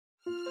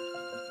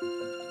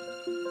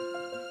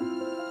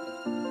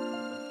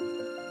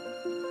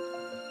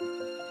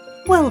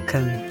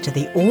Welcome to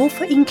the All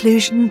for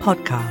Inclusion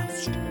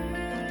podcast.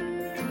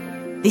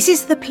 This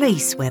is the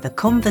place where the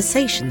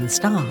conversation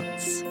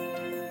starts.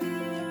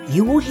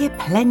 You will hear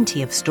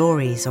plenty of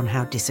stories on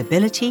how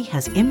disability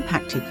has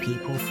impacted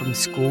people from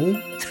school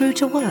through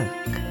to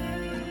work,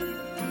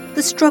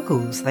 the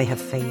struggles they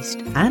have faced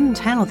and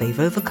how they've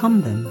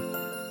overcome them.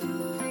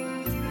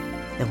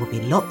 There will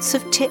be lots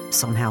of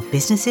tips on how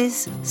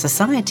businesses,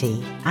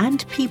 society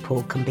and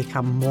people can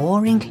become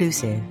more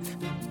inclusive.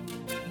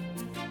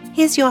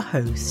 Here's your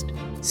host,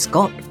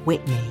 Scott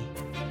Whitney.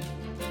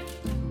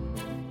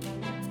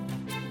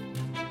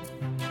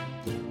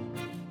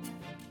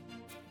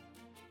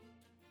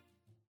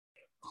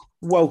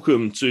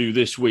 Welcome to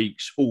this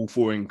week's All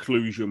for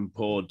Inclusion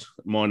pod.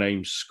 My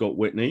name's Scott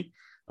Whitney.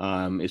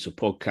 It's a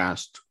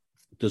podcast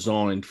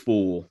designed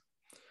for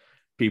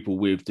people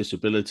with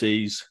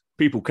disabilities,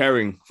 people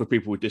caring for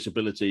people with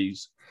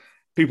disabilities,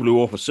 people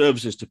who offer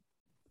services to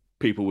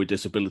people with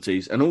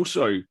disabilities, and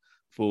also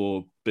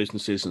for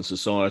businesses and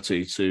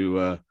society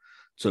to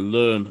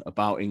learn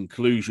about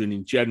inclusion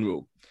in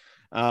general.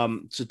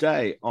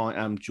 Today, I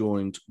am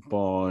joined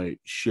by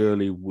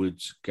Shirley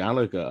Woods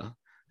Gallagher.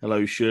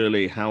 Hello,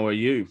 Shirley. How are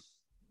you?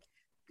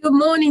 Good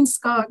morning,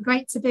 Scott.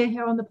 Great to be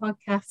here on the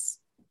podcast.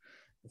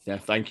 Yeah,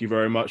 thank you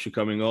very much for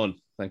coming on.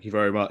 Thank you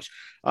very much.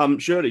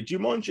 Shirley, do you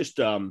mind just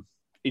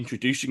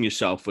introducing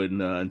yourself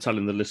and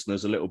telling the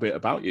listeners a little bit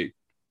about you?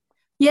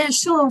 Yeah,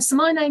 sure. So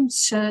my name's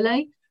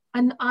Shirley,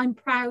 and I'm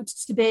proud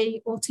to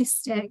be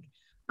autistic.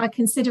 I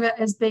consider it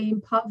as being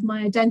part of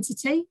my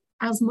identity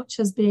as much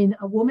as being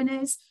a woman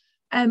is.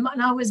 And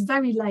I was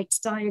very late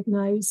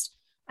diagnosed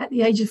at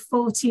the age of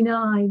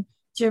 49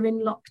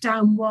 during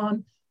lockdown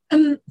 1.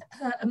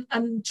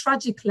 And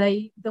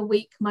tragically, the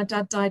week my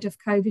dad died of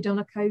COVID on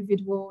a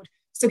COVID ward.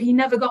 So he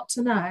never got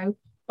to know,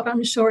 but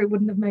I'm sure it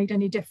wouldn't have made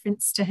any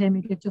difference to him.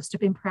 He'd just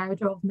have been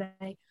proud of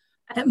me.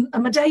 And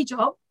my day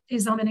job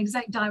is I'm an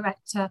exec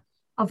director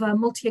of a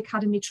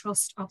multi-academy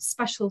trust of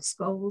special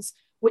schools,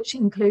 which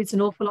includes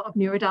an awful lot of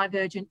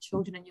neurodivergent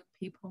children and young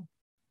people.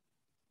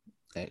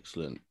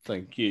 Excellent,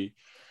 thank you.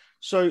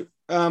 So,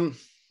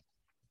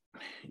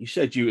 you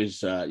said you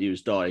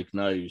was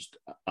diagnosed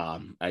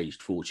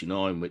aged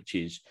 49, which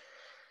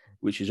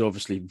is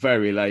obviously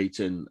very late,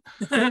 and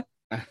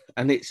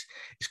and it's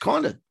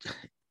kind of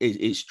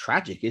it's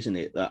tragic, isn't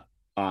it, that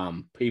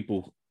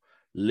people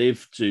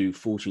live to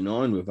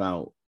 49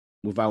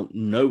 without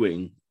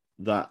knowing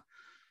that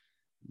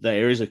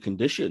there is a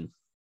condition.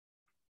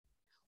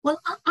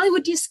 Well, I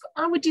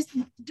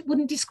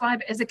wouldn't describe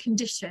it as a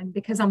condition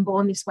because I'm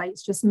born this way.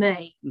 It's just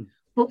me.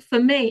 But for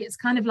me, it's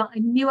kind of like I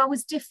knew I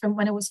was different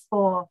when I was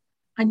 4.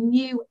 I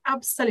knew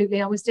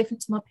absolutely I was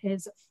different to my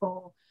peers at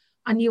 4.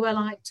 I knew I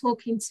liked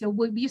talking to,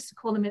 we used to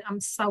call them, I'm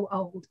so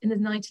old, in the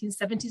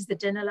 1970s, the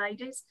dinner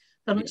ladies,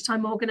 the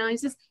lunchtime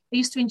organisers. I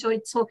used to enjoy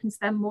talking to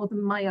them more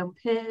than my own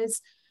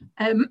peers.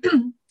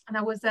 And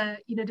I was a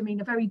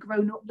very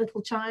grown-up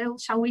little child,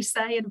 shall we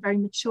say, and a very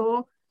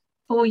mature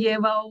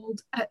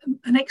 4-year-old,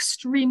 an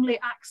extremely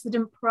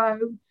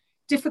accident-prone,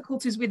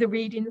 difficulties with the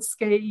reading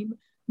scheme,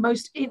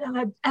 most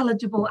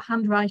ineligible at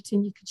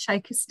handwriting you could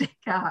shake a stick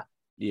at.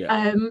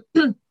 Yeah.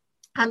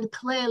 And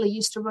clearly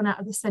used to run out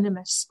of the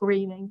cinema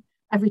screaming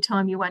every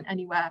time you went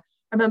anywhere.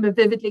 I remember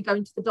vividly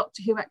going to the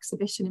Doctor Who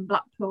exhibition in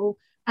Blackpool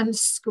and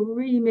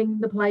screaming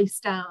the place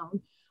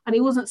down. And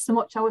it wasn't so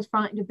much I was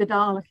frightened of the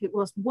Dalek, it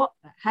was, what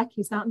the heck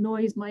is that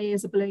noise? My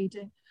ears are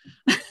bleeding.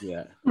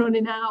 Yeah.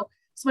 Running out.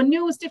 So I knew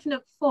I was different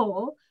at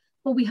 4,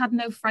 but we had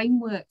no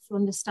framework for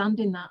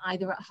understanding that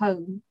either at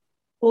home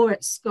or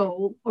at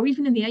school, or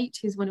even in the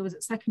 80s when I was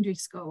at secondary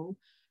school,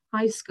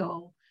 high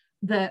school,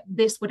 that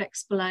this would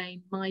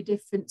explain my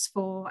difference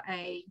for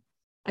a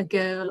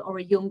girl or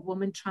a young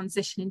woman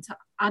transitioning to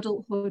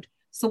adulthood.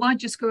 So I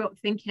just grew up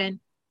thinking,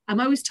 I'm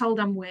always told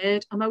I'm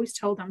weird, I'm always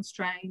told I'm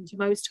strange,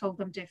 I'm always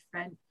told I'm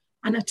different.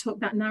 And I took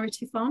that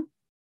narrative on.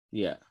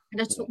 Yeah.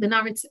 And I took the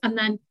narrative, and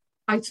then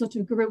I sort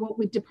of grew up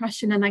with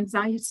depression and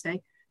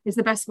anxiety is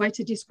the best way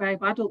to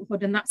describe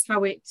adulthood. And that's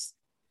how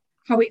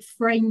it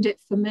framed it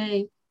for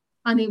me.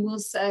 And it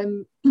was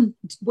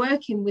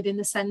working within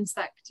the SEND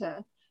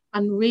sector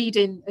and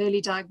reading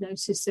early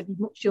diagnosis of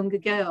much younger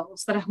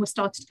girls that I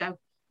started to go,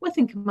 I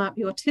think I might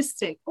be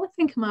autistic.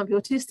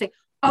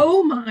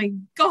 Oh my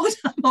God,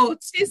 I'm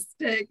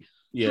autistic.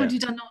 Yeah. How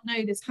did I not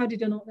know this?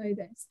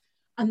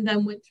 And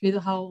then went through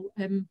the whole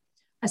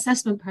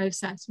assessment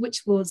process,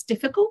 which was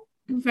difficult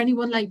for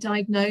anyone late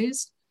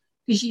diagnosed,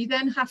 because you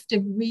then have to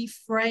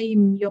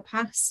reframe your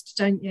past,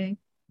 don't you?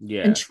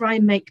 Yeah. And try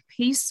and make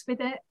peace with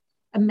it,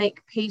 and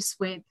make peace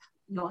with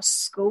your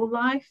school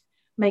life,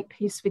 make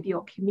peace with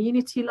your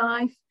community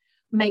life,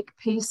 make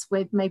peace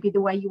with maybe the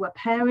way you were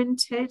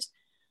parented,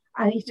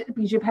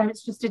 because your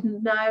parents just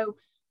didn't know.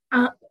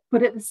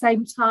 But at the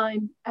same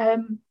time,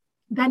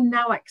 then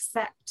now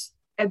accept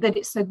that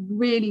it's a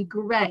really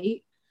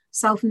great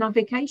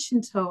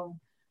self-navigation tool.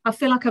 I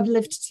feel like I've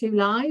lived 2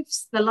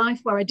 lives, the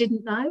life where I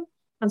didn't know,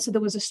 and so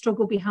there was a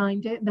struggle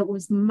behind it that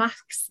was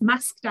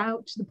masked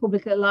out to the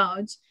public at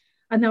large.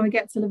 And now I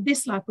get to live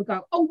this life, I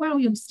go, oh wow,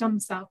 you understand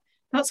myself.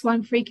 That's why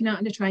I'm freaking out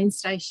in a train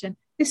station.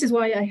 This is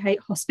why I hate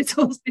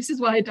hospitals. This is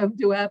why I don't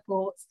do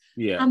airports.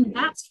 Yeah. And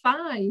that's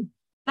fine.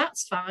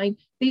 That's fine.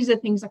 These are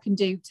things I can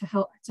do to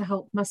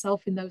help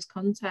myself in those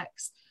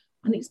contexts.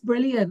 And it's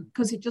brilliant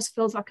because it just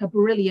feels like a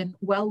brilliant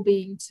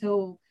well-being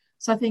tool.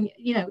 So I think,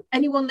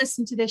 anyone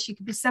listening to this, you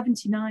could be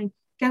 79,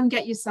 go and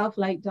get yourself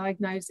late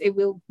diagnosed. It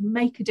will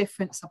make a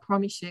difference, I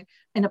promise you,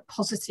 in a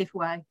positive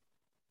way.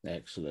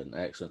 Excellent.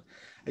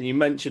 And you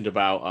mentioned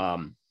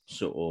about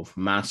sort of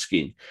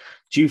masking.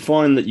 Do you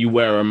find that you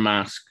wear a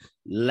mask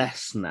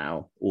less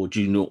now, or do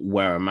you not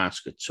wear a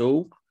mask at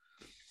all?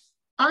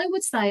 I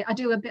would say I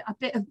do a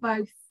bit of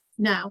both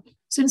now.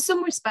 So in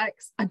some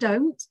respects, I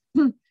don't.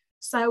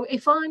 So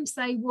if I'm,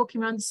 say,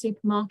 walking around the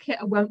supermarket,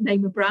 I won't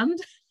name a brand.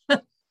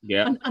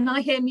 Yeah. And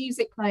I hear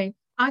music playing,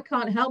 I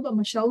can't help but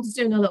my shoulders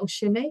doing a little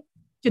shimmy.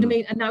 Do you know what I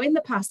mean? And now in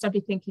the past, I'd be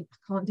thinking, I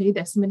can't do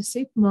this. I'm in a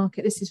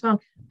supermarket. This is wrong.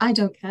 I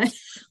don't care.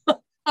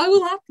 I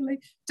will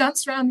happily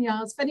dance around the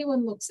aisles. If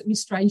anyone looks at me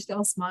strangely,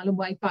 I'll smile and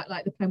wave back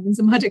like the penguins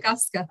of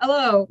Madagascar.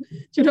 Hello. Do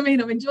you know what I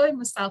mean? I'm enjoying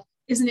myself.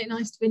 Isn't it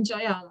nice to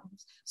enjoy our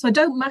lives? So I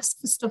don't mask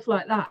for stuff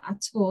like that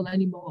at all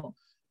anymore.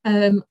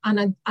 And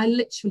I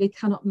literally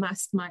cannot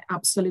mask my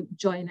absolute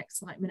joy and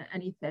excitement at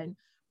anything.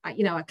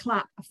 I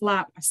clap, I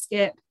flap, I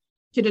skip.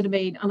 Do you know what I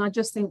mean? And I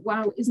just think,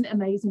 wow, isn't it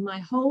amazing? My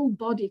whole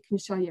body can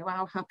show you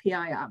how happy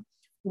I am.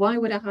 Why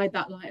would I hide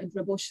that light under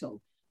a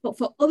bushel? But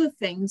for other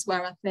things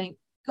where I think,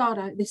 God,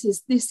 this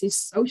is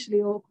socially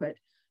awkward,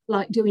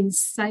 like doing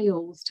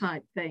sales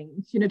type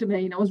things. You know what I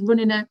mean? I was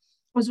running a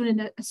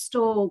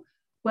stall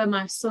where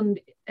my son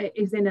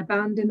is in a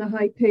band in the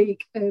High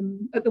Peak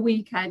at the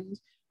weekend.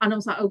 And I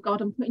was like, oh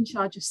God, I'm put in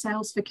charge of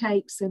sales for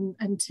cakes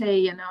and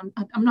tea. And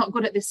I'm not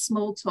good at this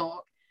small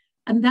talk.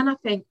 And then I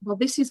think, well,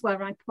 this is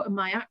where I put in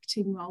my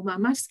acting role, my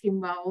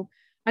masking role.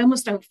 I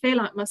almost don't feel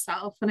like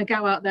myself. And I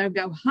go out there and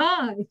go,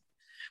 hi,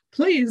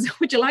 please,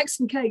 would you like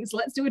some cakes?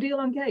 Let's do a deal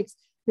on cakes.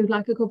 Who'd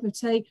like a cup of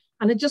tea?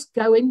 And I just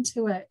go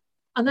into it.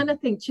 And then I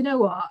think, do you know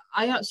what?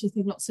 I actually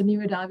think lots of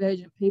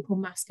neurodivergent people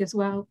mask as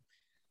well.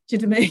 Do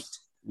you know what I mean?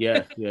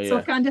 Yeah. So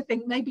I kind of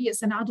think maybe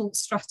it's an adult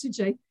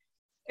strategy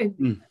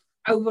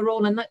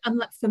overall. And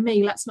for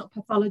me, let's not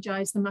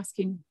pathologize the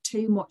masking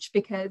too much,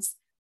 because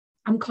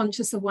I'm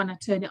conscious of when I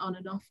turn it on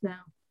and off now.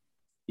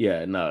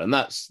 Yeah, no, and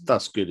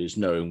that's good, is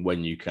knowing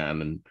when you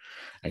can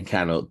and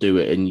cannot do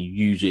it, and you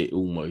use it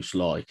almost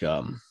like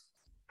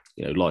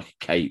like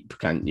a cape,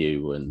 can't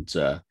you? And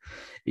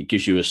it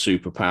gives you a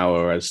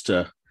superpower as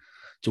to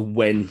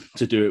when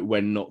to do it,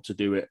 when not to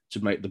do it,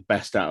 to make the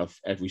best out of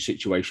every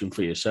situation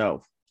for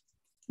yourself.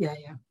 Yeah.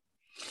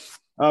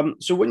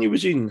 So when you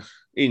was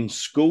in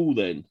school,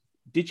 then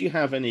did you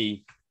have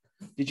any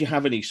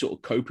sort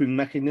of coping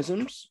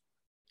mechanisms?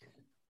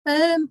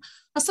 I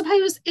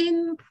suppose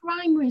in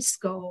primary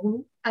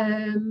school,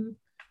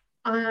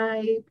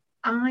 I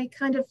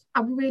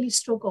really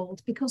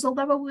struggled, because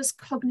although I was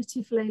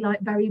cognitively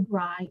very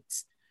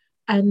bright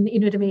and, you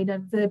know what I mean,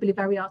 and verbally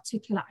very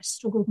articulate, I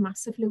struggled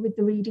massively with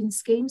the reading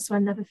scheme. So I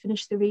never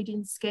finished the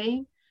reading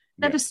scheme.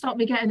 Never stopped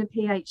me getting a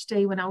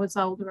PhD when I was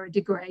older, or a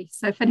degree.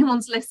 So if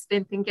anyone's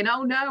listening thinking,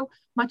 oh no,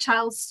 my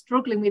child's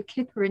struggling with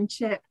Kipper and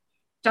Chip,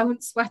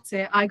 don't sweat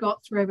it. I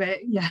got through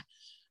it. Yeah.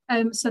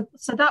 So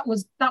that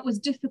was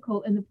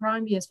difficult in the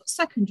primary years, but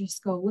secondary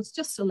school was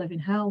just a living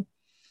hell.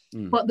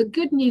 But the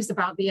good news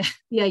about the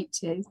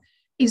 80s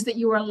is that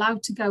you were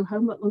allowed to go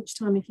home at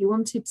lunchtime if you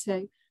wanted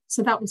to.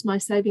 So that was my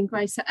saving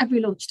grace. So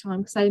every lunchtime,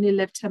 because I only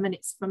lived 10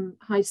 minutes from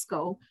high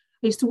school,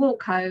 I used to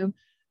walk home,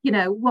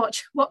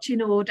 watch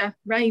In Order,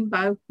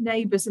 Rainbow,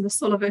 Neighbours and the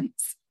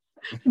Sullivans,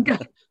 and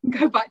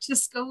go back to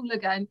school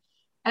again.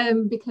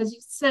 Because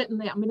I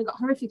got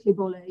horrifically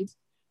bullied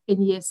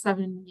in year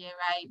 7 and year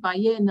 8. By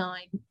year 9,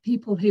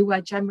 people who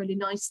were generally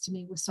nice to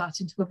me were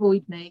starting to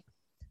avoid me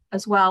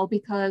as well,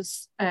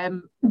 because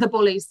the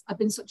bullies, I've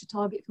been such a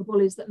target for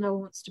bullies that no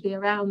one wants to be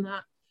around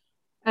that.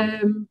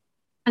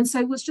 And so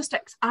it was just,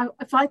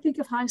 if I think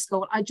of high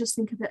school, I just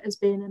think of it as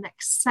being an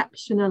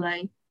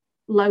exceptionally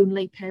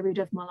lonely period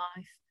of my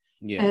life.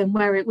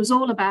 Where it was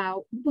all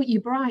about, but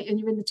you're bright and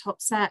you're in the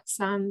top sets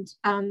and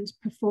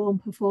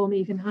perform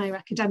even higher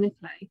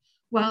academically,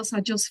 whilst I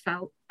just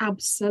felt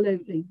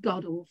absolutely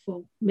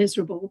god-awful,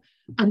 miserable,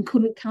 and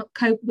couldn't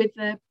cope with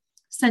the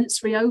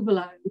sensory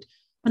overload.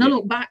 And I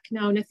look back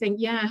now and I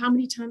think, how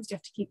many times do you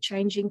have to keep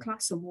changing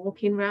class and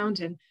walking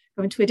around and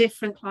going to a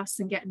different class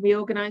and getting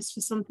reorganised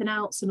for something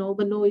else, and all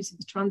the noise of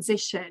the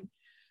transition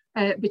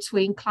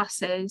between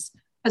classes,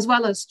 as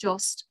well as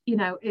just,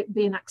 it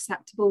being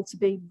acceptable to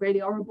be really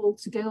horrible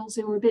to girls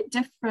who were a bit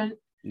different.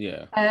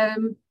 Yeah.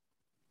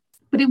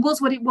 But it was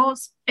what it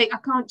was. I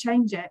can't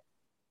change it.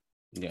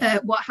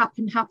 What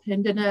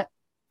happened, and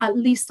at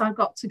least I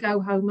got to go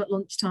home at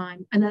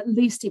lunchtime, and at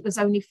least it was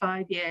only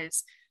 5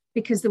 years,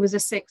 because there was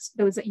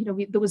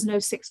no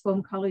sixth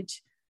form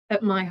college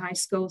at my high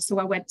school, so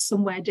I went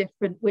somewhere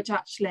different, which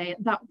actually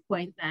at that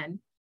point then,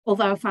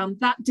 although I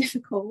found that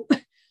difficult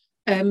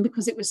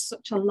because it was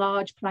such a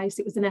large place,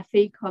 it was an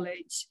FE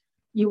college,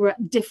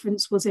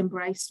 difference was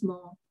embraced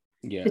more.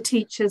 The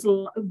teachers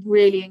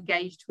really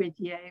engaged with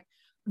you.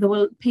 there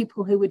were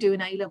people who were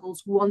doing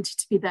A-levels, wanted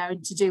to be there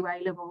and to do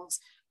A-levels.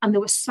 And there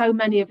were so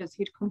many of us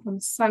who'd come from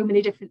so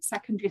many different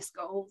secondary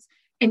schools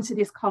into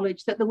this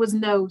college that there was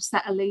no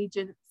set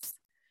allegiance.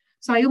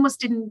 So I almost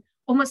didn't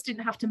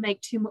have to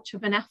make too much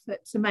of an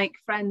effort to make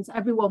friends.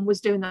 Everyone was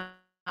doing that.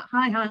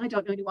 Hi, I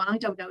don't know anyone.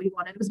 And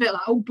it was a bit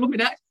like, oh, blooming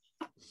heck,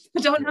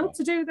 I don't know how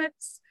to do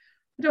this.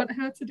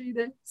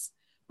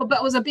 But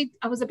I was a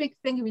big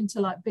thing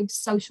into like big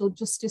social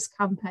justice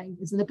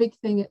campaigns, and a big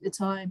thing at the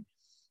time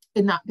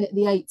in that bit of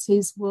the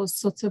 80s was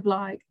sort of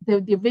like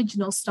the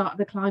original start of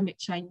the climate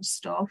change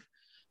stuff,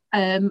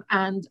 and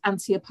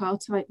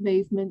anti-apartheid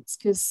movements,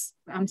 because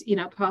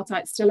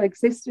apartheid still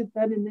existed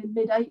then in the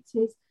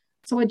mid-80s.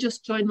 So I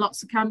just joined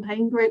lots of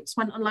campaign groups,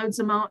 went on loads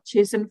of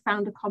marches, and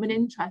found a common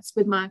interest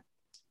with my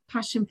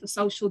passion for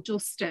social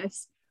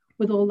justice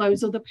with all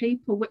those other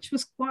people, which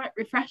was quite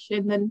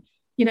refreshing. And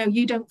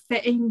you don't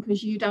fit in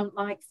because you don't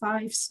like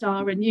Five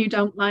Star and you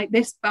don't like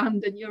this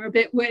band and you're a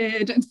bit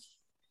weird. And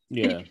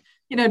yeah.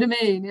 You know what I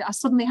mean? I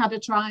suddenly had a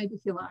tribe,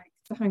 if you like,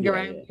 to hang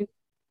around with.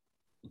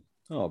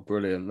 Oh,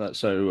 brilliant. That's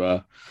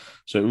so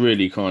it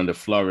really kind of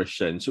flourished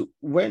then. So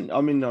I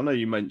know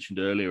you mentioned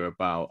earlier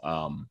about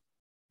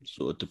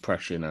sort of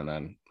depression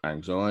and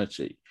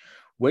anxiety.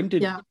 When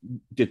did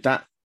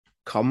that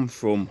come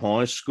from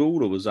high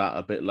school, or was that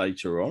a bit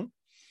later on?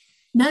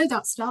 No,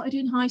 that started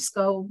in high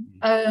school.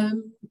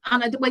 And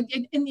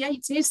in the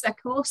 80s, of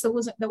course,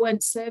 there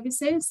weren't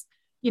services.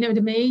 You know what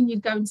I mean?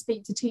 You'd go and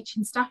speak to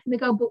teaching staff and they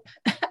go, but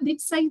they'd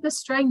say the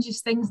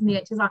strangest things in the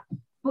 80s, like,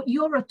 but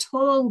you're a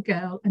tall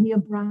girl and you're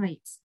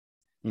bright.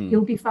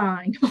 You'll be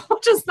fine.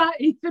 What does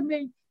that even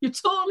mean? You're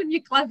tall and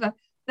you're clever.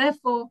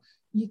 Therefore,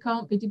 you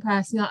can't be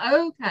depressed. You're like,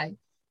 okay.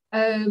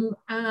 And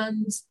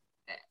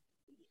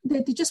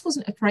there just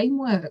wasn't a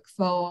framework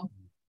for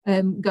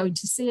going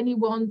to see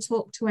anyone,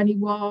 talk to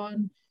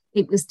anyone.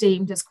 It was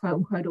deemed as quote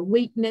unquote a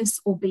weakness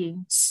or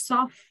being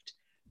soft,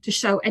 to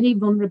show any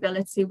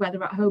vulnerability,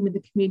 whether at home, in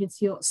the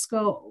community or at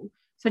school.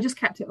 So I just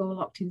kept it all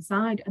locked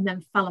inside, and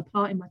then fell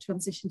apart in my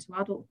transition to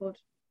adulthood.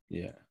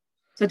 Yeah.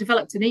 So I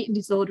developed an eating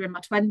disorder in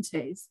my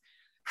 20s,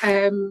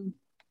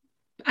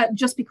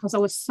 just because I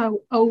was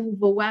so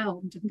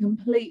overwhelmed and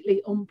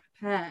completely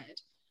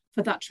unprepared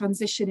for that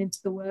transition into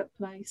the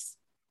workplace.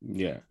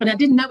 Yeah. And I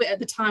didn't know it at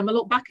the time. I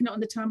look back on it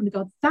on the time and I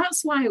go,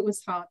 that's why it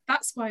was hard.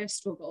 That's why I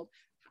struggled.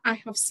 I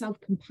have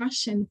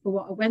self-compassion for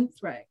what I went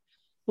through.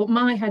 But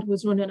my head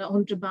was running at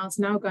 100 miles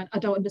an hour going, I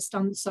don't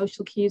understand the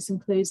social cues and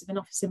clues of an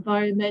office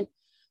environment.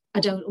 I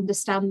don't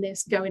understand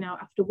this going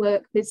out after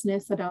work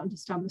business. I don't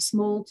understand the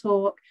small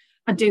talk.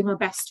 I do my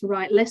best to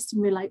write lists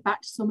and relate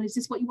back to someone. Is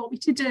this what you want me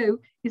to do?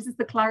 Is this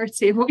the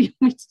clarity of what you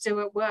want me to do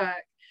at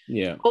work?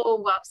 Yeah.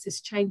 All whilst this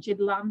changing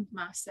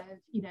landmass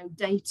of,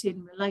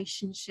 dating,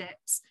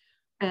 relationships,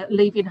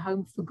 leaving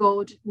home for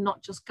good,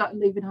 not just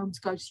leaving home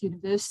to go to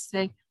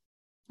university.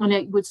 And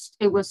it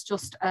was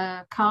just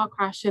a car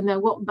crash. And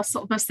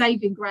my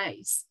saving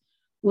grace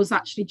was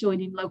actually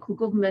joining local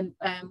government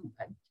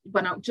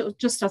when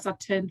just as I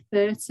turned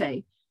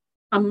 30.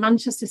 And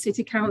Manchester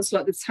City Council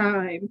at the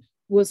time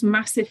was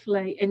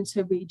massively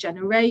into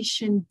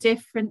regeneration,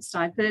 difference,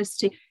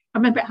 diversity. I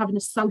remember it having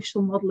a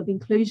social model of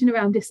inclusion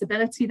around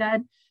disability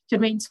then. Do you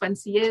know what I mean?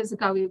 20 years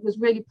ago, it was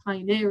really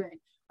pioneering.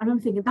 I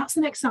remember thinking, that's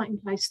an exciting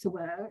place to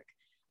work.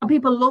 And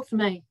people loved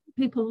me.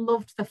 People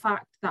loved the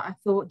fact that I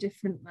thought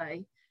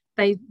differently.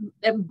 They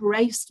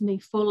embraced me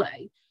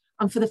fully.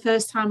 And for the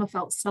first time, I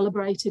felt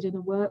celebrated in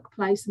a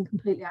workplace and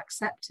completely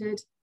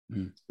accepted.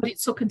 But it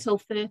took until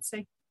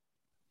 30,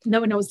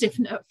 knowing I was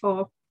different at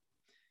 4.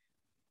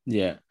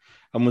 Yeah.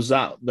 And was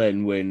that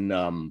then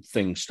when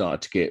things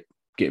started to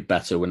get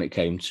better when it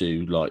came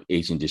to like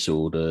eating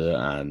disorder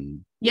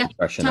and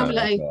depression?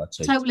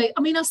 Totally.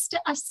 I mean, I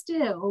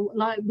still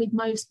like with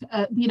most,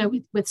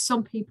 with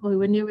some people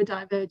who are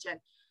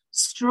neurodivergent,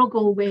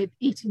 struggle with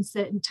eating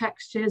certain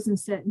textures and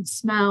certain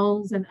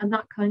smells and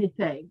that kind of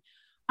thing.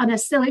 And I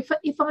still,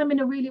 if I'm in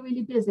a really,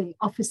 really busy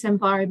office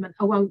environment,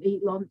 I won't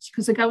eat lunch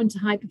because I go into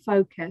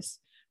hyperfocus.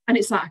 And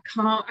it's like,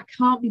 I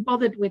can't be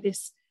bothered with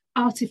this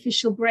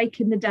artificial break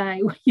in the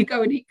day where you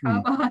go and eat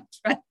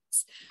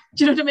carbohydrates.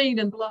 Do you know what I mean?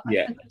 And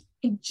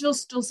it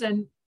just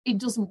doesn't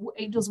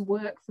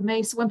work for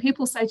me. So when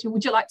people say to me,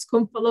 would you like to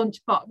come for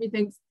lunch? Part of me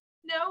thinks,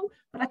 no,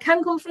 but I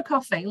can come for a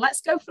coffee.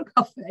 Let's go for a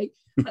coffee.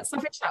 Let's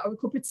have a chat or a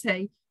cup of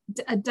tea.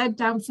 Dead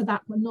down for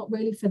that, but not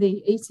really for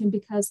the eating,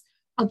 because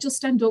I'll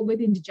just end up with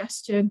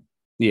indigestion.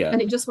 Yeah.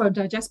 And it just won't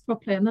digest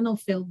properly. And then I'll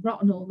feel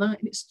rotten all night.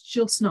 And it's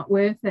just not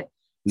worth it.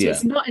 So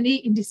it's not an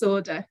eating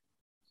disorder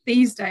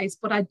these days,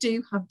 but I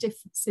do have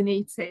difference in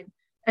eating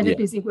in a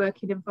busy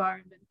working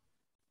environment.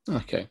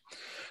 Okay.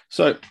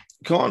 So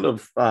kind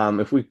of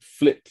if we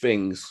flip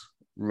things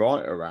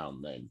right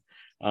around then,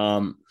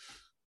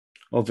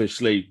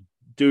 obviously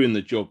doing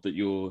the job that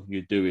you're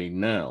doing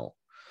now,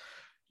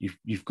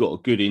 you've got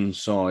a good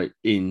insight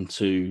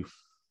into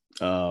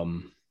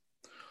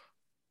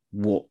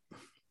what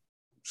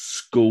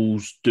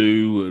schools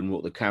do and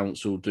what the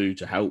council do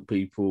to help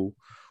people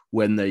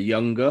when they're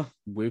younger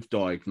with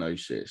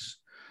diagnosis.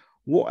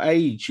 What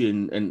age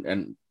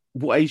and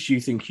what age do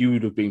you think you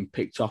would have been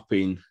picked up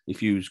in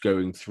if you was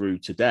going through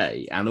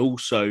today? And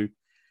also,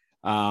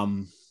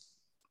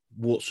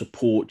 what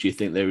support do you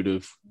think they would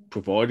have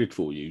provided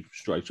for you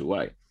straight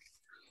away?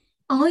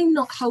 I'm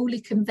not wholly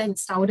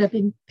convinced I would have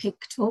been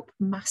picked up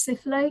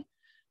massively,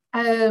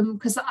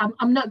 because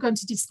I'm not going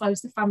to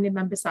disclose the family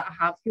members that I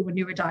have who are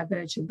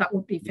neurodivergent. That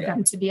would be for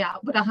them to be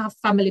out. But I have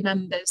family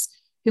members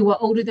who are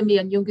older than me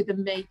and younger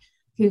than me,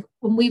 and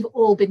we've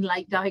all been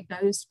late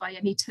diagnosed by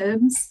any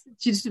terms.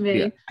 Do you know what I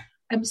mean?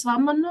 Yeah. So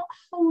I'm not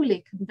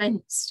wholly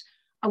convinced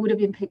I would have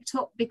been picked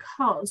up,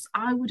 because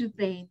I would have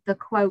been the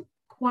quote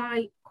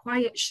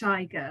quiet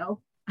shy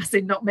girl, as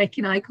in not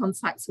making eye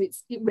contact. So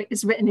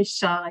it's written as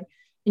shy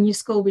in your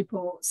school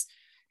reports,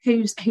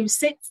 who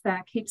sits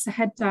there, keeps her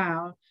head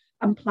down,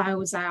 and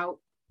ploughs out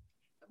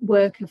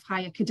work of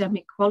high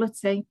academic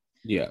quality.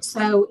 Yeah.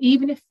 So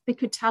even if they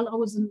could tell I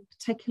wasn't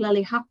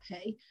particularly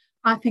happy,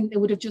 I think they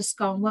would have just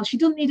gone, well, she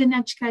doesn't need an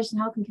education,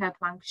 health and care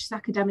plan because she's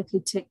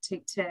academically tick.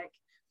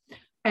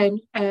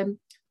 And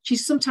she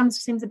sometimes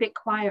seems a bit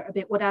quiet, a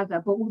bit whatever,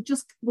 but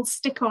we'll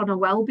stick her on a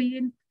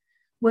wellbeing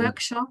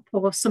workshop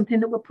or something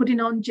that we're putting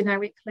on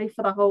generically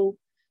for the whole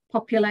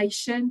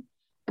population.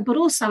 But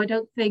also, I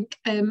don't think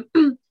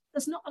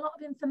there's not a lot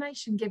of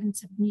information given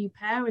to new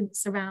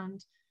parents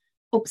around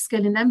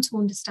upskilling them to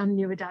understand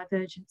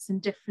neurodivergence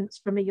and difference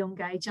from a young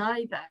age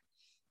either.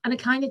 And I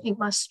kind of think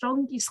my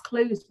strongest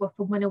clues were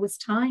from when I was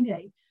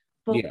tiny,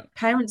 but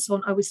parents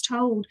aren't always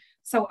told.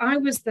 So I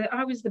was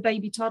the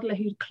baby toddler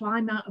who'd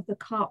climb out of the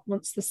cot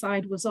once the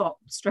side was up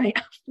straight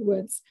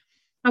afterwards.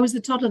 I was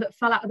the toddler that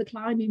fell out of the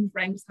climbing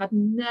frames, had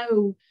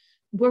no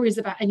worries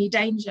about any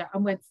danger,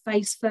 and went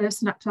face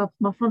first and had to have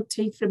my front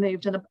teeth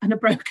removed and a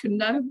broken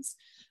nose.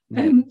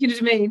 You know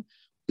what I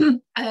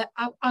mean?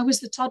 I was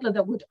the toddler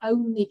that would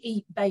only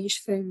eat beige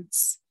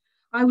foods.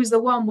 I was the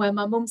one where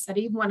my mum said,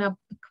 even when I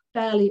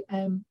barely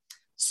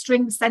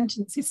string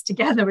sentences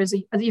together as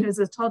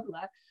a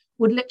toddler,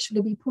 would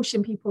literally be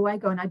pushing people away,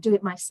 going, I do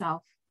it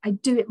myself. I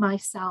do it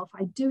myself.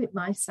 I do it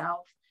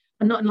myself.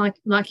 And not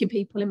liking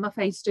people in my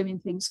face doing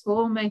things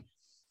for me.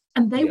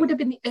 And they would have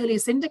been the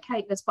earliest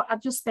indicators, but I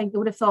just think they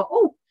would have thought,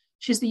 oh,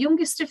 she's the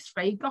youngest of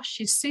three. Gosh,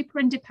 she's super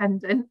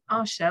independent,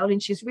 our Shirley,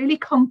 and she's really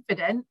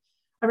confident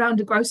around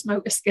her gross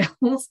motor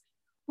skills.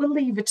 We'll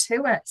leave her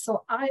to it.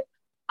 So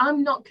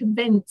I'm not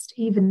convinced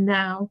even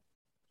now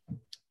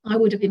I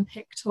would have been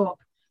picked up,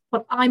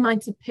 but I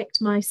might have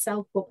picked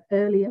myself up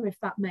earlier, if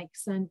that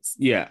makes sense.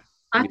 Yeah.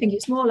 I think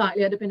it's more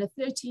likely I'd have been a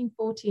 13,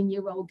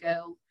 14-year-old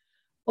girl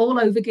all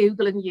over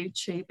Google and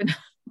YouTube and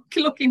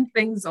looking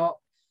things up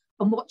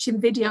and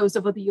watching videos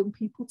of other young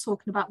people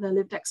talking about their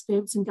lived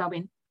experience and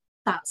going,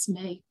 that's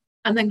me.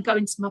 And then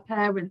going to my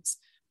parents,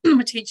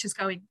 my teachers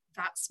going,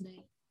 that's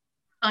me.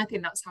 I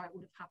think that's how it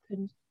would have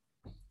happened.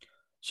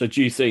 So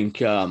do you think,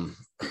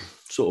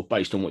 sort of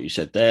based on what you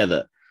said there,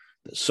 that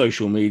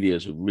social media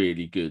is a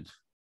really good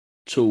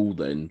tool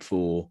then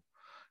for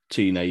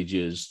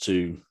teenagers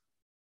to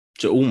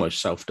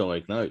almost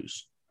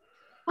self-diagnose?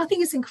 I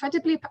think it's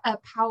incredibly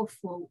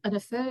powerful and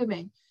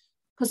affirming,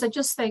 because I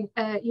just think,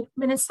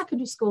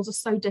 secondary schools are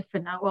so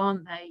different now,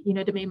 aren't they? You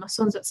know what I mean? My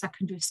son's at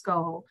secondary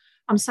school.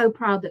 I'm so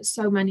proud that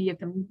so many of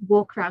them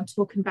walk around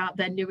talking about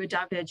their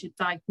neurodivergent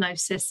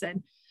diagnosis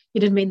and,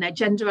 you know what I mean, their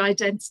gender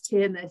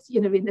identity and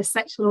their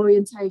sexual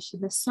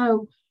orientation. They're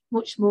so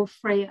much more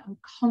free and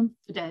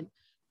confident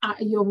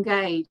at a young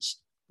age.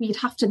 You'd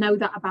have to know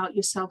that about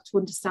yourself to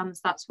understand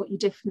that's what your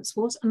difference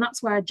was. And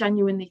that's where I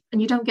genuinely,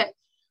 and you don't get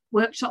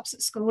workshops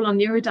at school on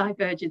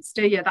neurodivergence,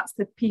 do you? That's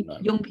the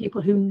young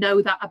people who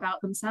know that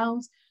about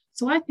themselves.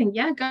 So I think,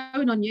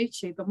 going on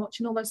YouTube and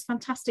watching all those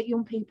fantastic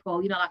young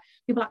people, like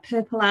people like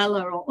Purple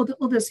Ella or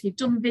others who've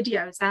done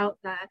videos out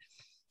there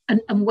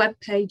and web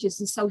pages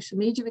and social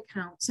media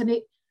accounts. And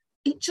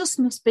it just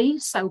must be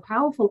so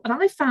powerful. And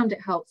I found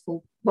it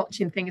helpful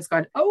watching things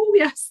going, oh,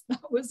 yes,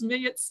 that was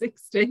me at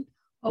 16.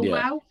 Oh,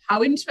 wow,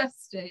 how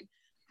interesting.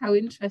 How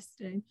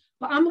interesting.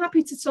 But I'm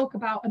happy to talk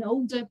about an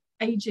older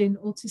aging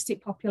autistic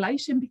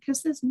population,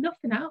 because there's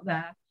nothing out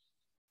there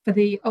for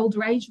the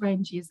older age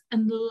ranges,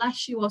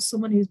 unless you are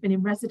someone who's been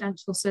in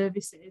residential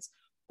services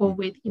or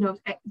with,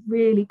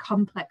 really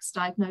complex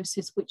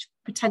diagnosis, which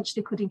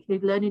potentially could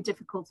include learning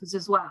difficulties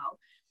as well.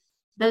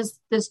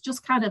 There's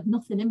just kind of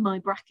nothing in my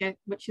bracket,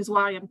 which is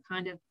why I'm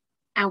kind of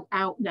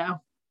out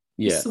now.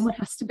 Yeah. Someone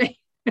has to be.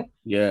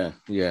 Yeah.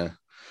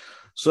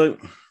 So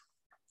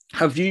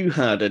have you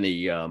had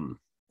any,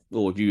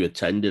 or have you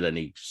attended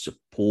any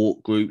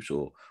support groups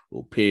or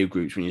peer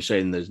groups when you're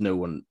saying there's no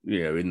one,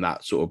 in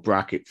that sort of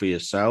bracket for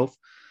yourself?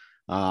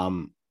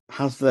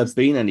 Has there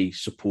been any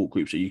support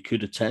groups that you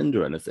could attend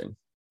or anything?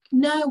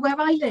 No, where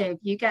I live,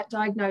 you get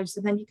diagnosed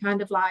and then you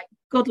kind of like,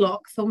 good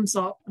luck, thumbs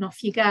up, and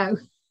off you go.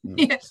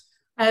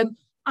 And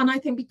I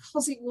think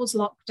because it was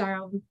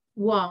lockdown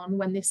one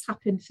when this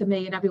happened for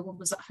me and everyone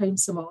was at home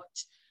so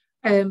much,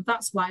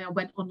 that's why I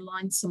went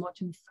online so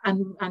much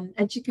and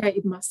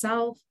educated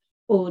myself,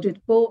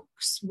 ordered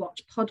books,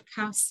 watched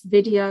podcasts,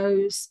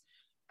 videos,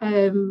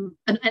 and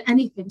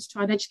anything to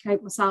try and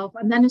educate myself.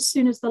 And then as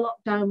soon as the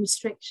lockdown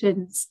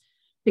restrictions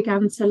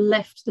began to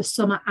lift the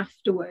summer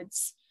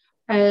afterwards.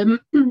 I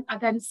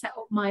then set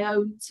up my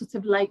own sort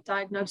of late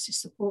diagnosis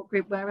support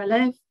group where I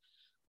live,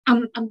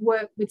 and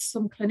work with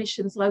some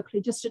clinicians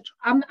locally.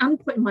 I'm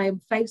putting my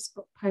own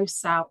Facebook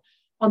posts out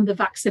on the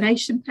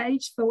vaccination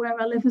page for where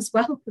I live as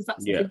well, because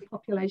that's a big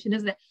population,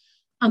 isn't it?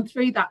 And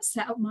through that,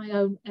 set up my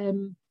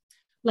own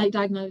late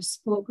diagnosis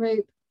support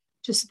group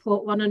to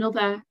support one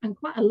another. And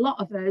quite a lot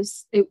of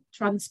us, it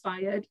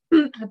transpired,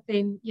 had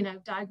been,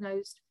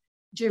 diagnosed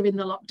during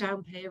the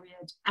lockdown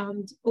period.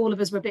 And all of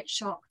us were a bit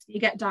shocked. You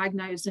get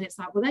diagnosed and it's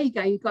like, well, there you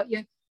go. You got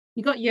your,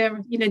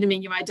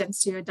 your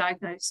identity or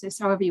diagnosis,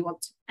 however you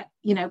want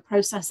to,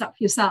 process that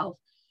for yourself.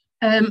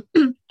 And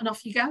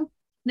off you go.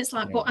 And it's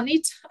like, but I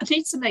need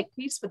to make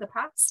peace with the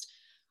past.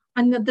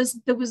 And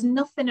there was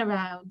nothing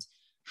around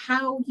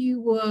how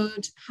you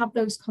would have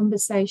those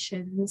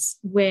conversations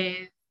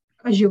with,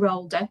 as you're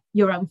older,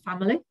 your own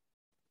family,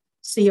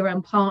 so your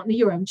own partner,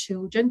 your own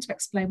children, to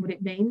explain what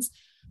it means,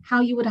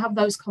 how you would have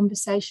those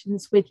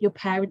conversations with your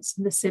parents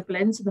and the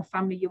siblings and the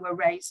family you were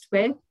raised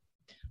with,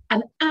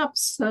 and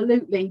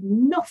absolutely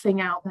nothing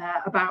out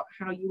there about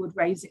how you would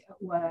raise it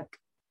at work.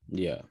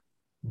 Yeah.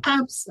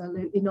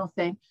 Absolutely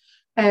nothing.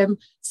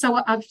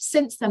 So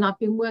since then I've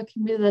been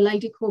working with a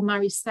lady called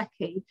Mary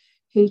Secchi,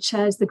 who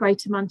chairs the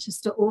Greater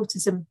Manchester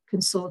Autism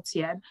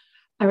Consortium,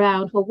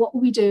 around, well, what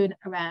are we doing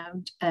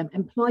around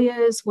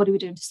employers? What are we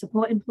doing to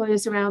support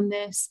employers around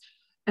this?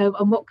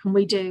 And what can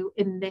we do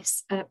in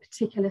this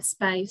particular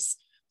space?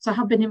 So I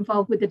have been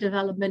involved with the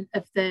development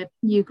of the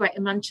new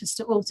Greater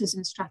Manchester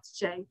Autism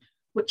Strategy,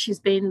 which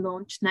is being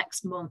launched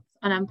next month.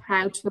 And I'm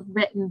proud to have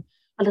written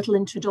a little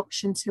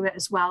introduction to it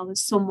as well,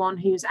 as someone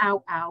who's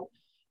out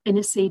in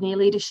a senior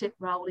leadership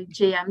role in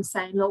GM,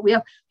 saying, look,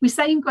 we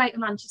say in Greater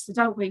Manchester,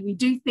 don't we? We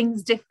do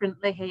things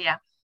differently here.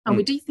 And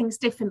we do things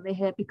differently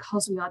here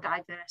because we are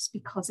diverse,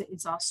 because it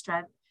is our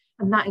strength.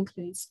 And that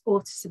includes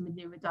autism and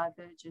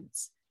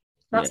neurodivergence.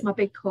 That's my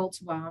big call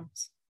to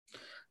arms.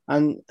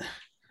 And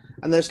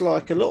there's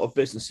like a lot of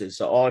businesses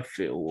that I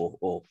feel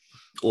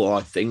or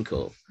I think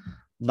of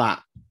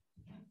that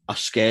are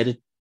scared of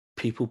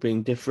people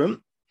being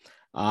different.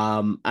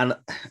 And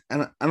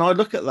I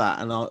look at that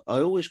and I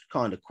always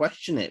kind of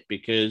question it,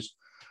 because,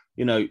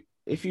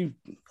 if you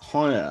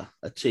hire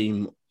a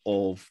team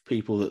of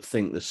people that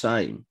think the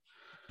same,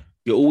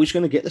 you're always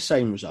going to get the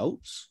same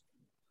results.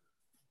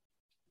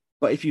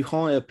 But if you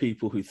hire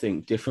people who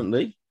think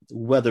differently,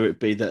 whether it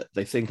be that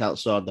they think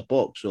outside the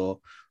box or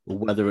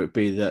whether it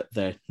be that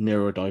they're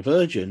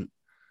neurodivergent,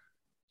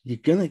 you're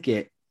going to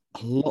get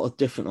a lot of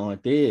different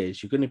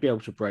ideas. You're going to be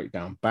able to break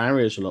down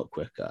barriers a lot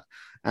quicker.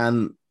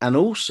 And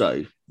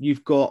also,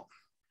 you've got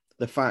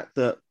the fact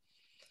that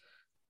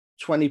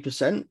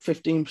 20%,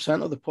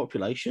 15% of the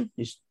population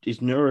is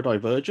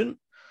neurodivergent.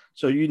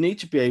 So you need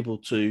to be able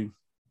to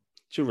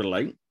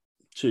relate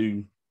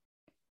to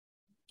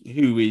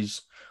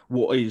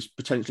what is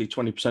potentially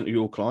 20% of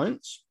your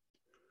clients.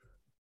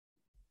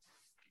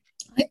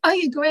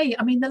 I agree.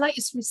 I mean, the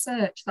latest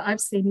research that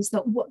I've seen is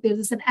that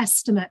there's an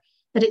estimate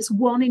that it's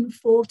 1 in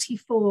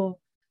 44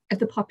 of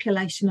the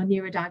population are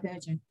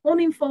neurodivergent. 1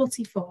 in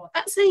 44.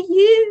 That's a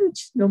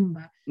huge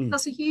number.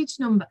 That's a huge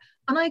number.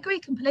 And I agree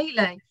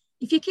completely.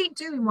 If you keep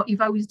doing what you've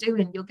always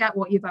doing, you'll get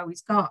what you've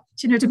always got.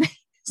 Do you know what I mean?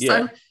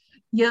 Yeah.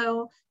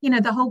 So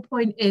the whole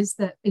point is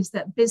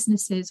that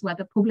businesses,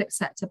 whether public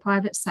sector,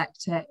 private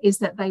sector, is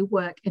that they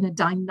work in a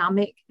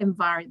dynamic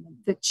environment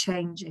that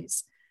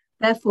changes.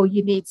 Therefore,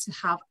 you need to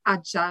have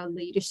agile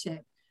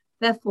leadership.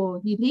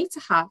 Therefore, you need to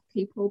have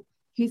people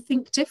who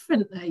think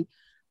differently.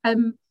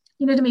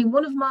 You know what I mean?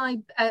 One of my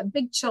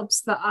big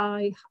jobs that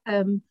I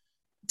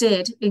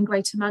did in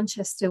Greater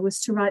Manchester was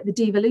to write the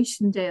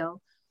devolution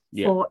deal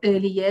for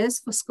early years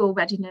for school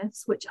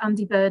readiness, which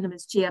Andy Burnham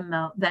as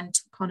GM then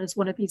took on as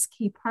one of his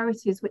key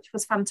priorities, which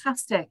was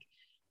fantastic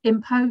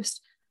in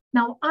post.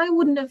 Now, I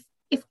wouldn't have,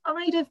 if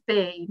I'd have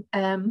been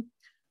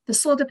the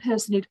sort of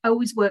person who'd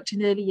always worked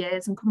in early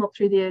years and come up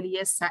through the early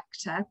years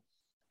sector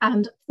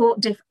and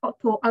thought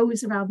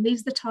always around,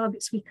 these are the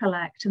targets we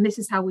collect and this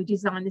is how we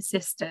design the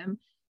system,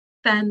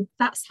 then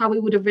that's how we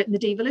would have written the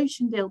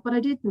devolution deal. But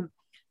I didn't.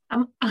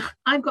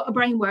 I've got a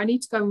brain where I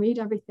need to go and read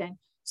everything.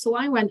 So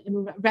I went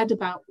and read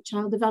about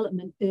child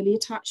development, early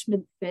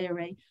attachment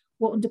theory,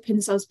 what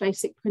underpins those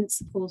basic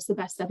principles, the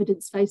best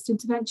evidence-based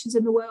interventions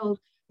in the world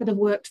that have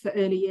worked for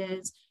early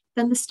years,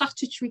 then the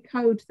statutory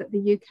code that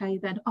the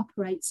UK then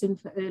operates in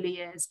for early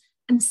years,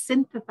 and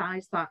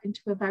synthesize that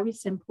into a very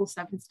simple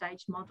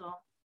 7-stage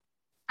model.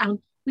 And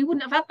we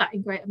wouldn't have had that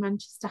in Greater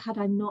Manchester had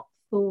I not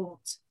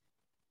thought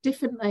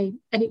differently.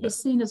 And it was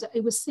seen as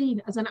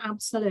an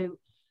absolute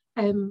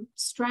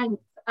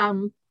strength.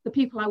 The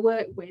people I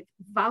worked with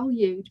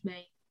valued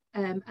me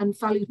and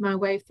valued my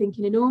way of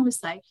thinking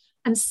enormously.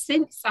 And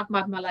since I've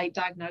had my late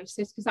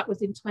diagnosis, because that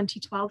was in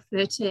 2012,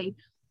 13,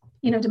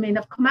 you know what I mean?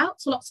 I've come out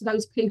to lots of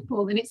those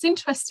people, and it's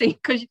interesting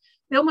because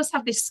they almost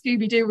have this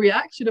Scooby-Doo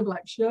reaction of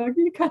like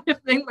Shaggy kind of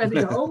thing, where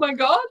they go, "Oh my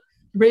God,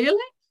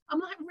 really?" I'm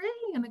like,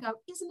 "Really?" And they go,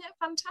 "Isn't it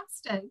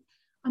fantastic?"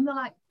 And they're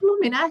like,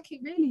 "Blooming heck,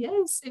 it really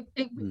is. It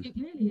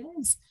really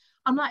is."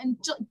 I'm like, and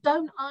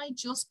don't I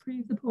just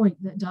prove the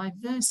point that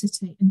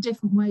diversity and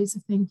different ways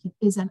of thinking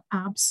is an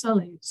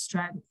absolute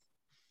strength?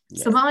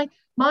 Yeah. So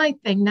my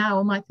thing now,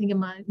 or my thing in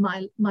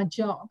my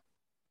job,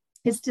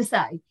 is to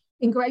say,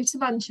 in Greater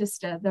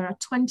Manchester, there are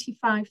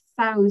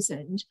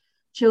 25,000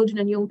 children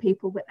and young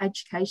people with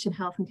education,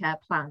 health and care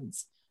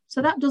plans.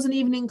 So that doesn't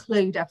even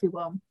include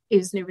everyone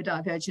who's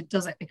neurodivergent,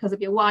 does it? Because if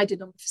you're wide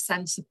enough for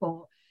SEND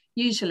support,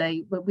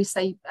 usually when we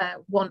say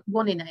 1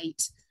 in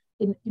 8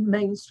 in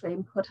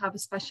mainstream could have a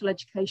special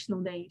educational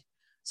need.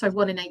 So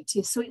 1 in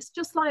 80. So it's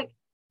just like,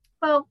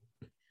 well,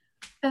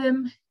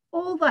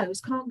 all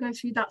those can't go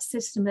through that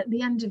system at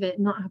the end of it,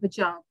 not have a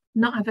job,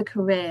 not have a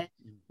career,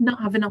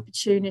 not have an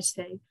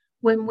opportunity,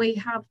 when we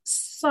have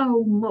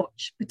so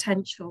much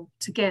potential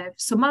to give.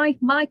 So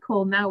my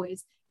call now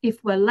is,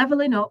 if we're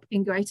levelling up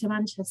in Greater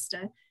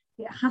Manchester,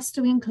 it has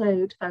to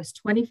include those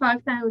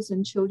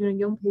 25,000 children and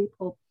young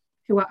people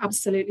who are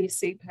absolutely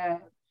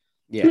superb.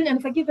 Yeah. And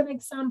if I give an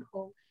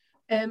example,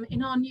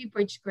 in our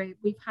Newbridge group,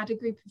 we've had a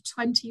group of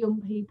 20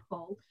 young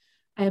people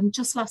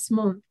just last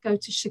month go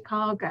to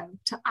Chicago,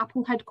 to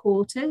Apple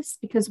headquarters,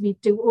 because we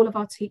do all of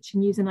our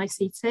teaching using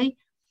ICT.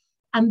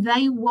 And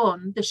they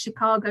won the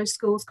Chicago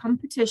Schools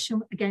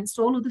competition against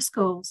all of the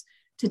schools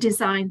to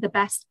design the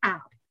best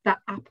app that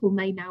Apple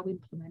may now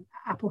implement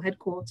at Apple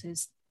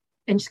headquarters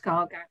in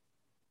Chicago.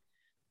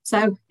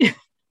 So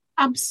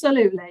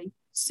absolutely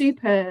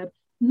superb,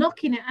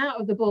 knocking it out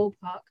of the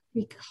ballpark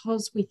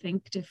because we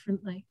think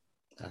differently.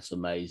 That's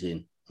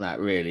amazing.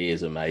 That really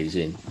is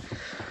amazing.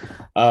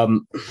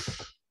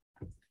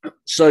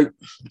 So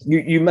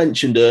you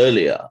mentioned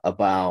earlier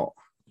about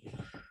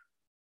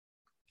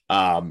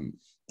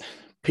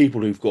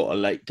people who've got a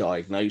late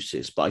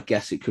diagnosis, but I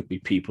guess it could be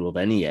people of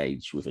any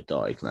age with a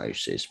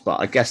diagnosis. But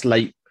I guess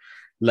late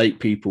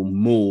people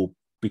more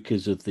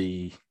because of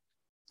the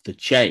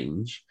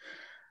change,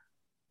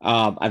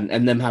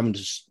 and them having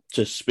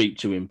to speak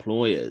to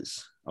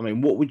employers. I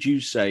mean, what would you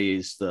say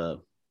is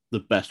the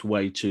best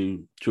way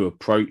to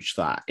approach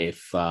that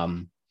if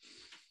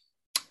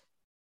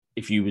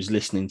you was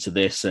listening to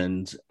this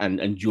and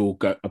you're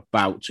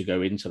about to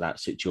go into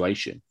that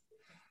situation?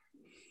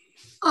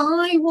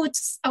 I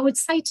would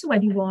say to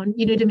anyone,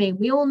 you know what I mean?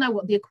 We all know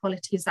what the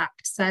Equalities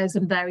Act says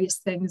and various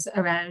things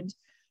around,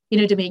 you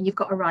know what I mean? You've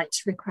got a right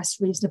to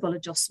request reasonable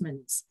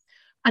adjustments.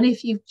 And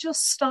if you've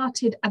just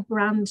started a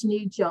brand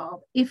new job,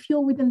 if you're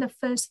within the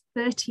first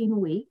 13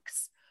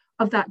 weeks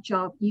of that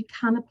job, you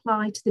can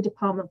apply to the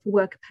Department for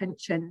Work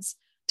Pensions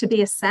to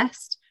be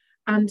assessed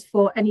and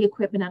for any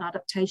equipment and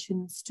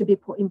adaptations to be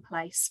put in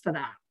place for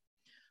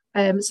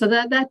that. So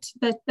they're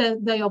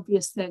the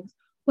obvious things.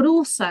 But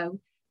also,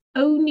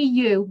 only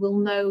you will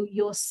know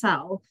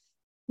yourself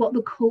what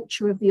the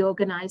culture of the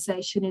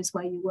organisation is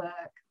where you work.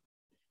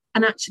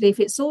 And actually, if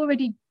it's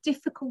already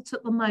difficult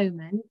at the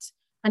moment,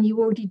 and you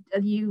already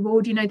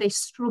know they're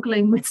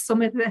struggling with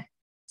some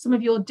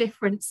of your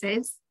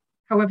differences,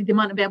 however they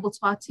might not be able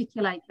to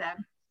articulate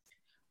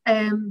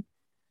them,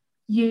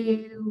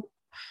 you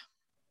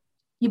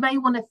may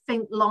want to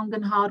think long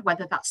and hard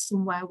whether that's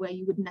somewhere where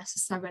you would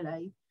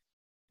necessarily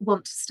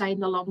want to stay in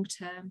the long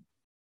term.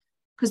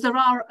 Because there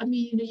are, I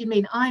mean, you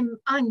mean,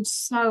 I'm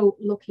so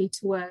lucky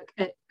to work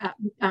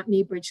at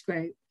Newbridge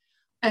Group.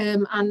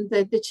 And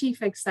the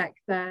chief exec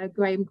there,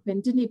 Graham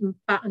Quinn, didn't even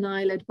bat an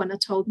eyelid when I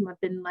told him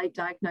I'd been late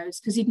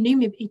diagnosed, because he'd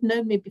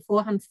known me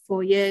beforehand for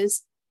 4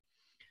 years.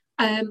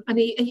 And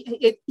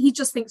he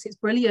just thinks it's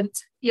brilliant.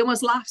 He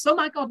almost laughs. Oh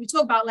my God, we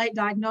talk about late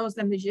diagnosed,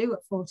 then there's you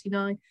at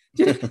 49.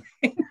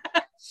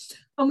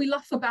 And we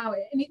laugh about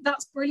it. And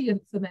that's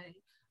brilliant for me.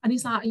 And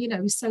he's like, you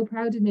know, he's so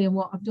proud of me and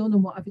what I've done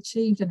and what I've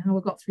achieved and how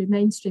I got through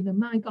mainstream. And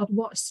my God,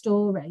 what a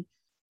story.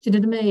 Do you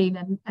know what I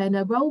mean? And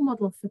a role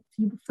model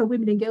for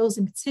women and girls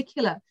in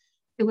particular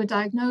who were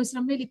diagnosed.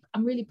 And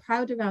I'm really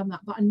proud around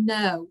that. But I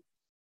know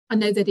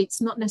that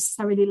it's not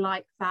necessarily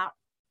like that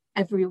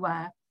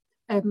everywhere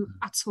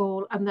at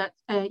all. And that,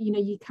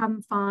 you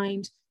can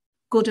find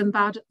good and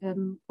bad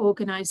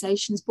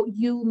organisations, but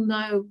you'll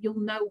know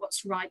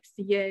what's right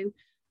for you.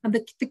 And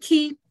the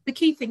key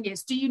thing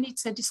is, do you need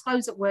to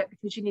disclose at work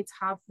because you need to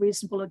have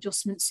reasonable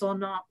adjustments or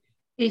not?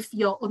 If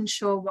you're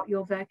unsure what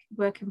your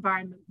work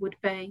environment would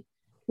be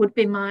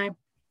my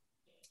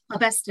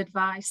best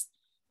advice.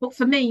 But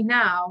for me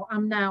now,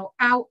 I'm now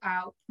out,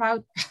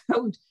 proud.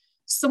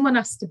 Someone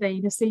has to be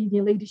in a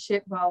senior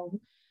leadership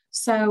role.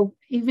 So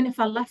even if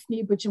I left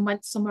Newbridge and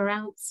went somewhere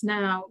else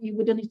now, it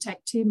would only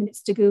take 2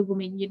 minutes to Google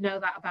me and you'd know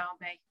that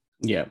about me.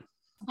 Yeah.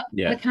 But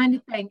I kind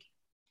of think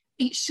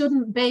it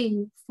shouldn't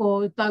be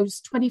for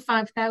those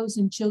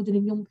 25,000 children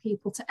and young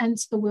people to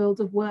enter the world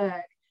of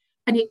work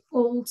and it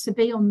all to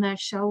be on their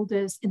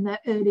shoulders in their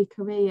early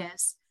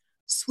careers,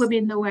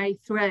 swimming their way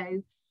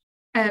through.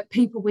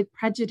 People with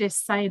prejudice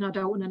saying, I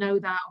don't want to know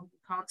that, or you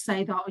can't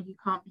say that, or you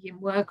can't be in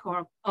work,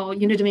 or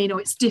you know what I mean,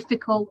 or it's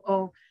difficult,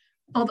 or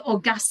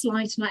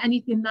gaslighting, or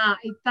anything that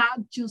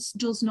just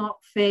does not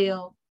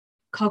feel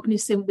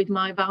cognizant with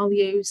my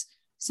values.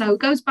 So it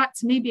goes back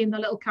to me being the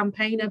little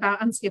campaigner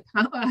about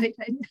anti-apartheid,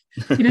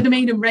 you know what I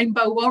mean, and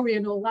Rainbow Warrior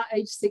and all that,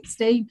 age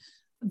 16.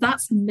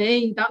 That's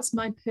me. That's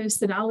my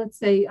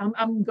personality.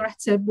 I'm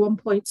Greta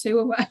 1.2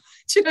 or whatever.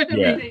 Do you know what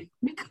I mean?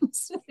 When it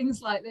comes to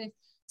things like this.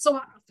 So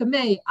for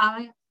me,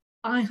 I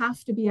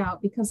have to be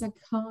out because I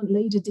can't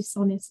lead a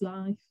dishonest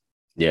life.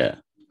 Yeah.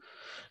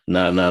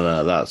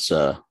 No.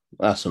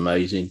 That's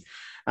amazing.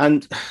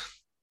 And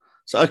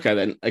so, okay,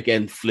 then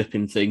again,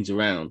 flipping things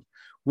around,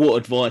 what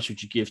advice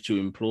would you give to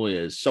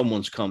employers?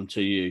 Someone's come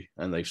to you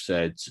and they've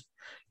said,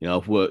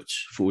 I've worked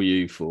for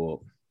you for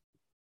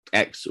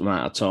X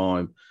amount of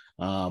time.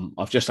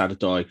 I've just had a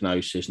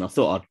diagnosis and I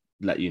thought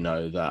I'd let you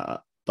know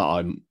that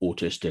I'm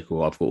autistic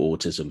or I've got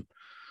autism.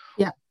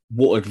 Yeah.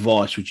 What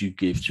advice would you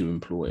give to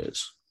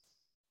employers?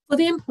 For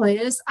the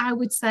employers, I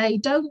would say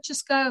don't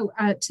just go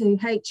to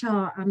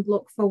HR and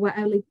look for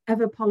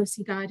whatever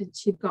policy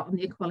guidance you've got on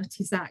the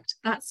Equalities Act.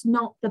 That's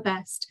not the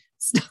best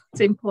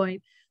starting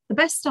point. The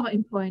best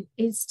starting point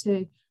is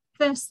to,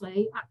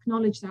 firstly,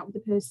 acknowledge that with the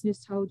person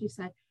who's told you,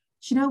 say,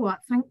 do you know what,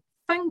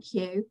 thank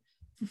you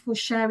for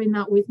sharing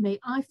that with me.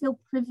 I feel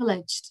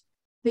privileged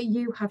that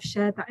you have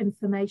shared that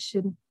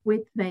information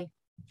with me.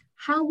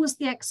 How was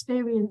the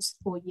experience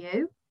for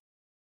you?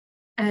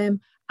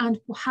 And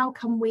how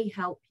can we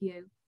help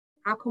you?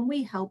 How can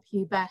we help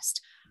you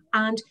best?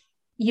 And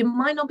you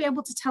might not be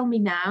able to tell me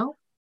now,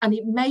 and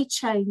it may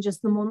change as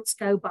the months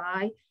go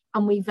by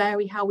and we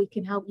vary how we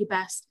can help you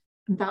best.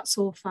 And that's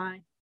all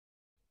fine.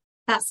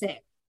 That's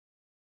it.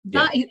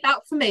 Yeah.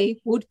 That for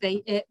me would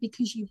be it,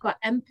 because you've got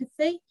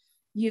empathy.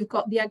 You've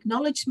got the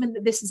acknowledgement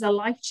that this is a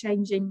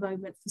life-changing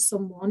moment for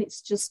someone.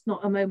 It's just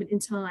not a moment in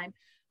time.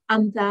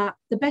 And that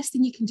the best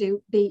thing you can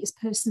do is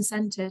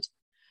person-centered.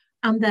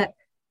 And that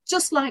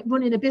just like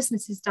running a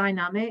business is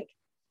dynamic,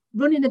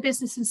 running a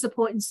business and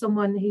supporting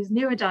someone who's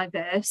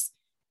neurodiverse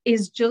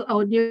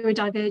or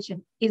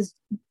neurodivergent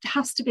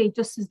has to be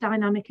just as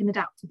dynamic and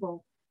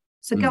adaptable.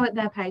 So go at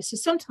their pace. So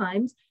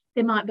sometimes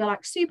they might be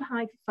like super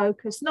high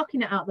focus,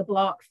 knocking it out the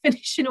block,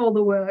 finishing all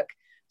the work,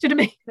 do you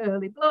know what I mean?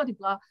 Early, blah, blah,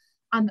 blah.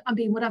 And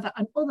being whatever.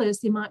 And others,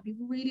 they might be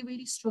really,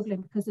 really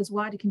struggling because there's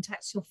wider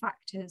contextual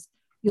factors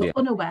you're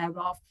unaware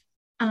of.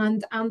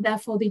 And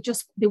therefore, they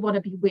want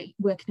to be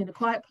working in a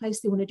quiet place.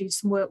 They want to do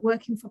some work,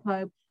 working from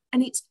home.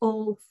 And it's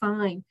all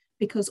fine,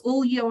 because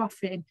all you're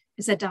offering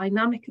is a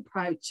dynamic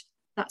approach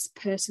that's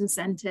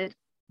person-centered.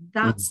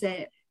 That's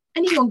it.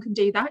 Anyone can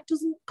do that. It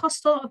doesn't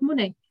cost a lot of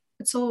money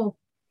at all.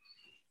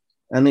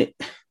 And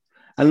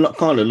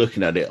kind of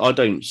looking at it, I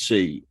don't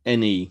see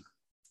any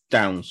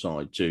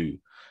downside to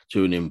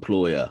an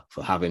employer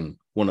for having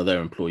one of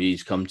their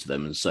employees come to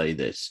them and say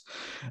this,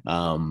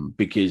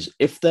 because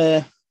if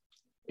they're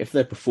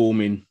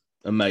performing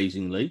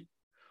amazingly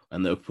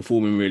and they're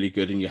performing really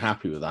good and you're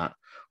happy with that,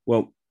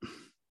 well,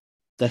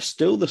 they're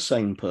still the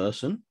same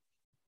person.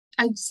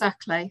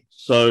 Exactly.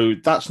 So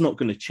that's not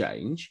going to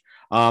change.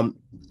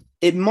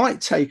 It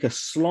might take a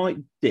slight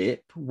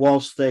dip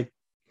whilst they're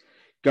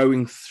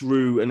going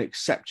through and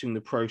accepting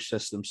the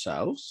process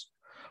themselves.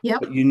 Yeah.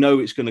 But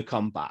it's going to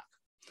come back.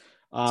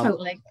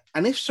 Totally.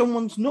 And if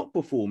someone's not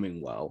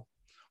performing well,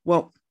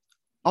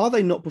 are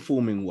they not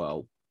performing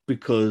well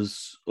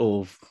because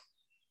of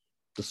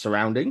the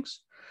surroundings?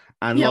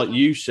 And like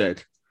you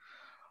said,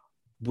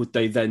 would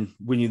they then,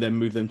 when you then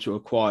move them to a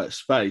quiet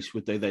space,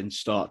 would they then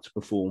start to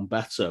perform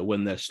better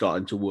when they're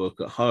starting to work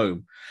at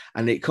home?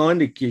 And it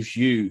kind of gives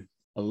you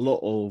a lot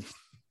of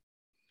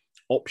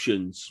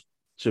options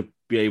to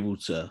be able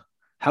to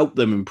help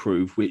them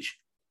improve, which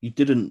you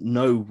didn't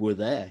know were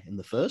there in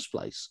the first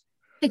place.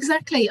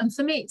 Exactly. And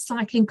for me, it's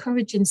like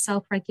encouraging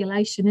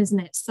self-regulation, isn't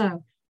it?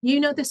 So,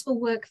 this will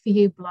work for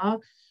you, blah.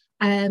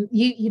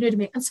 You know what I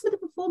mean? And some of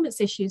the performance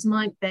issues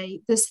might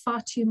be there's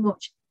far too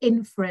much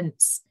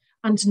inference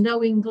and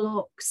knowing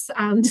looks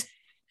and,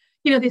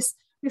 this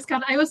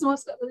kind of, I always know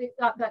that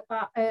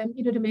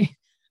you know what I mean?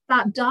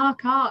 That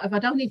dark art of, I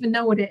don't even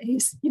know what it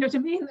is. You know what I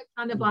mean? That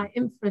kind of like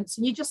inference.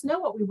 And you just know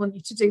what we want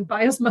you to do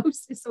by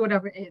osmosis or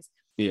whatever it is.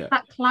 Yeah.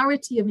 That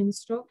clarity of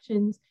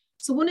instructions.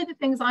 So one of the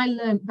things I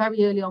learned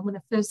very early on when I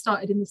first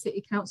started in the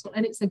City Council,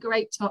 and it's a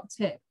great top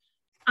tip,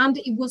 and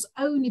it was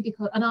only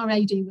because, and our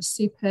AD was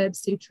superb,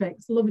 Sue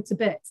Triggs, love it to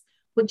bits,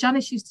 but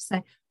Janice used to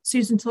say,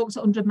 Susan talks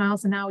at 100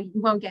 miles an hour, you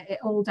won't get it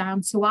all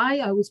down. So I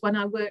always, when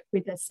I work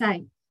with her,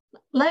 say,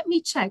 let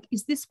me check,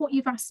 is this what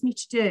you've asked me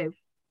to do?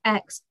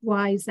 X,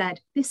 Y, Z.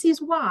 This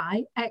is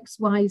why, X,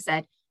 Y, Z.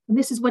 And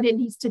this is when it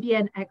needs to be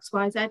in X,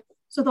 Y, Z.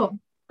 So I thought,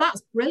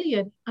 that's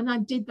brilliant. And I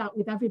did that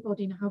with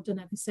everybody and I have done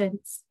ever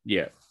since.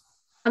 Yeah.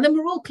 And then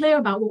we're all clear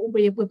about what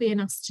we're being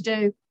asked to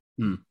do.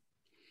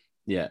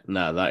 Yeah,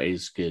 no, that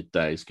is good.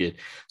 That is good.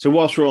 So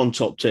whilst we're on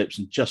top tips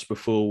and just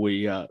before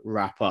we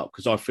wrap up,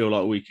 because I feel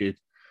like we could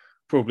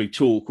probably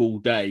talk all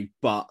day,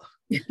 but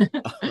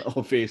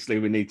obviously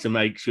we need to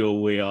make sure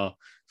we are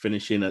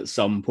finishing at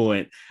some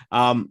point.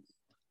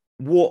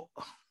 What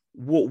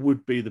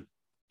would be the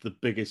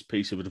biggest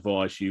piece of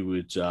advice you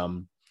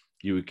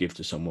would give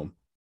to someone?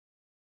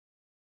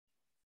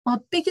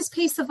 Our biggest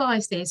piece of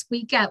advice is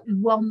we get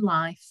one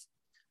life.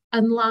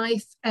 And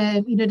life,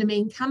 you know what I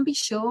mean, can be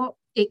short.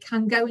 It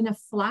can go in a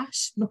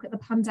flash. Look at the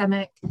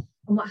pandemic and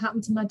what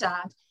happened to my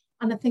dad.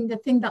 And I think the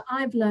thing that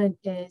I've learned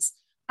is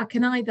I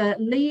can either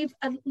live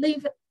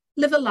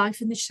a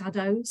life in the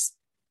shadows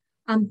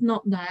and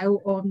not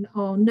know,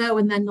 or know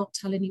and then not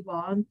tell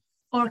anyone,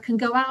 or I can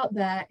go out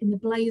there in the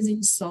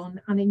blazing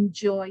sun and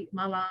enjoy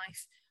my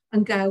life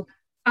and go,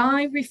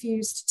 I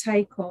refuse to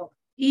take up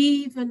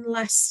even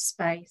less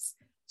space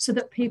so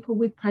that people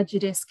with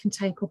prejudice can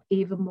take up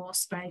even more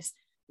space.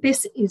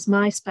 This is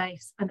my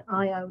space and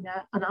I own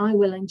it, and I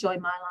will enjoy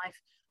my life,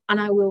 and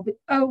I will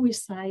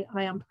always say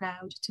I am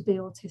proud to be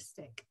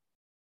autistic.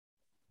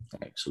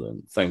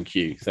 Excellent. Thank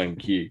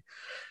you.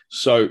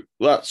 So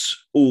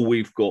that's all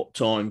we've got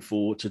time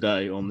for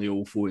today on the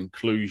All for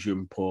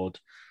Inclusion pod.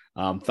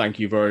 Thank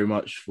you very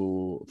much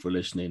for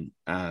listening,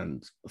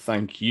 and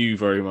thank you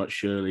very much,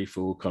 Shirley,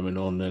 for coming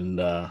on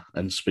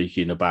and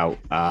speaking about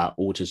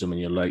autism and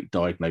your late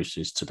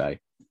diagnosis today.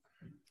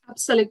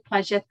 Absolute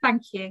pleasure.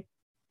 Thank you.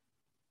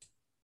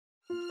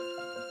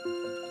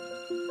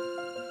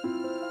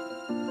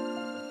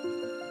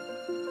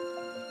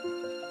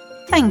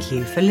 Thank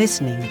you for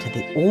listening to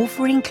the All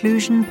for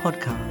Inclusion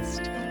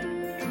podcast.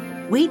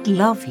 We'd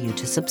love you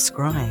to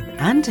subscribe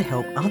and to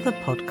help other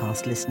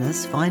podcast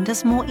listeners find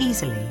us more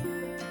easily.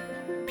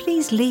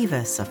 Please leave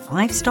us a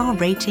 5-star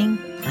rating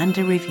and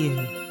a review.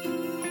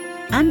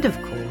 And of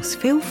course,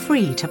 feel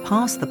free to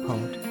pass the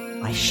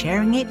pod by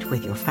sharing it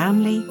with your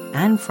family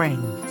and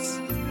friends.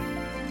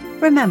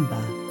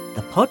 Remember,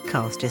 the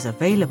podcast is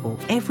available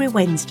every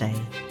Wednesday,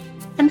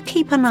 and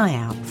keep an eye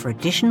out for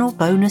additional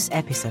bonus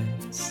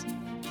episodes.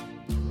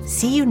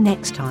 See you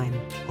next time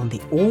on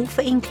the All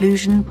for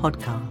Inclusion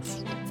podcast.